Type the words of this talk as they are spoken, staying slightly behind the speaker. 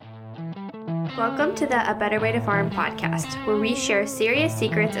Welcome to the A Better Way to Farm podcast, where we share serious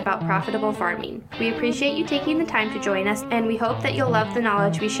secrets about profitable farming. We appreciate you taking the time to join us, and we hope that you'll love the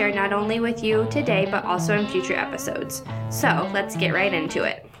knowledge we share not only with you today, but also in future episodes. So, let's get right into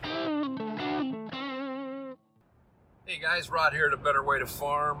it. Hey guys, Rod here at A Better Way to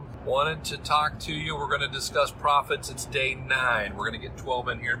Farm. Wanted to talk to you. We're going to discuss profits. It's day 9. We're going to get 12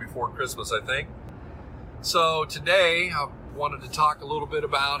 in here before Christmas, I think. So today, I wanted to talk a little bit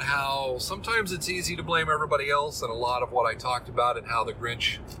about how sometimes it's easy to blame everybody else, and a lot of what I talked about and how the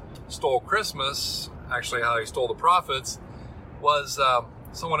Grinch stole Christmas, actually how he stole the profits, was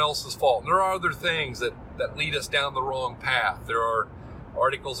someone else's fault. And there are other things that lead us down the wrong path. There are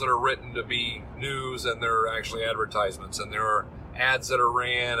articles that are written to be news, and there are actually advertisements, and there are ads that are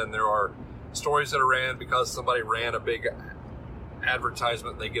ran, and there are stories that are ran because somebody ran a big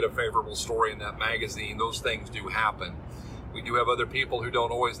advertisement and they get a favorable story in that magazine. Those things do happen. We do have other people who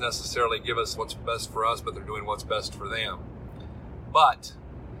don't always necessarily give us what's best for us, but they're doing what's best for them. But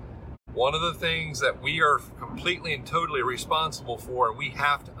one of the things that we are completely and totally responsible for, and we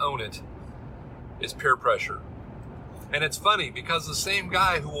have to own it, is peer pressure. And it's funny because the same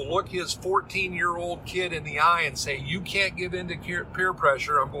guy who will look his 14-year-old kid in the eye and say, you can't give in to peer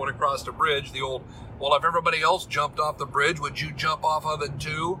pressure, I'm going across the bridge, the old, well, if everybody else jumped off the bridge, would you jump off of it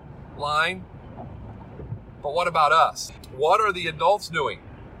too line? But what about us? What are the adults doing?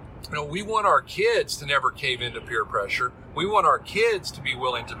 You know, we want our kids to never cave into peer pressure. We want our kids to be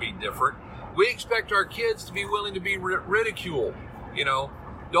willing to be different. We expect our kids to be willing to be ridiculed. You know,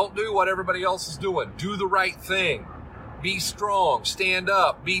 don't do what everybody else is doing. Do the right thing. Be strong, stand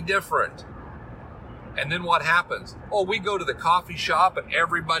up, be different. And then what happens? Oh, we go to the coffee shop and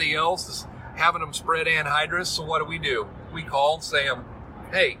everybody else is having them spread anhydrous. So what do? We call and say,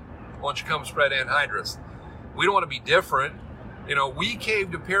 hey, why don't you come spread anhydrous? We don't want to be different. You know, we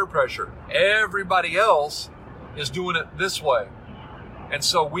cave to peer pressure. Everybody else is doing it this way. And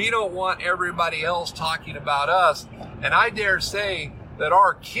so we don't want everybody else talking about us. And I dare say that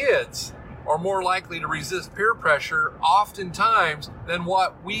our kids are more likely to resist peer pressure oftentimes than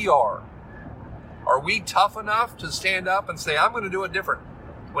what we are. Are we tough enough to stand up and say, I'm going to do it different?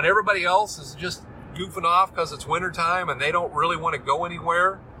 When everybody else is just goofing off because it's wintertime and they don't really want to go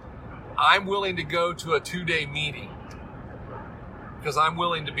anywhere, I'm willing to go to a 2-day meeting because I'm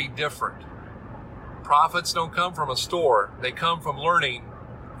willing to be different. Profits don't come from a store. They come from learning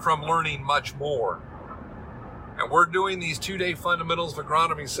much more. And we're doing these 2-day fundamentals of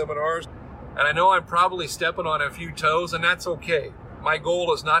agronomy seminars. And I know I'm probably stepping on a few toes, and that's okay. My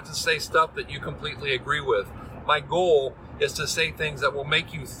goal is not to say stuff that you completely agree with. My goal is to say things that will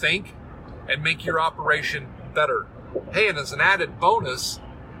make you think and make your operation better. Hey, and as an added bonus,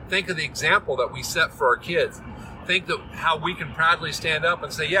 think of the example that we set for our kids. Think of how we can proudly stand up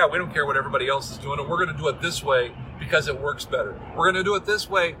and say, yeah, we don't care what everybody else is doing, and we're going to do it this way because it works better. We're going to do it this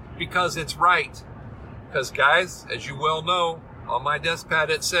way because it's right. Because, guys, as you well know, on my desk pad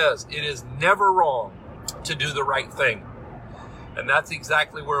it says, it is never wrong to do the right thing. And that's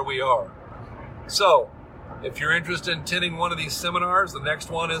exactly where we are. So, if you're interested in attending one of these seminars, the next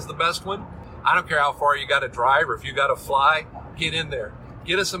one is the best one. I don't care how far you got to drive or if you got to fly, get in there.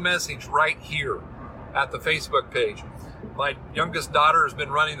 Get us a message right here at the Facebook page. My youngest daughter has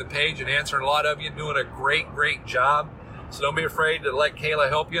been running the page and answering a lot of you, doing a great, great job. So don't be afraid to let Kayla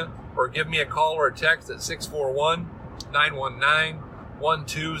help you, or give me a call or a text at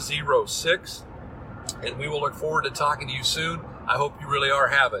 641-919-1206. And we will look forward to talking to you soon. I hope you really are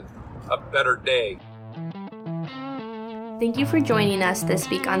having a better day. Thank you for joining us this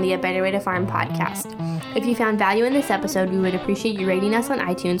week on the A Better Way to Farm podcast. If you found value in this episode, we would appreciate you rating us on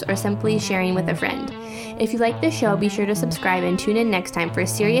iTunes or simply sharing with a friend. If you like this show, be sure to subscribe and tune in next time for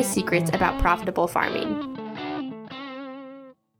serious secrets about profitable farming.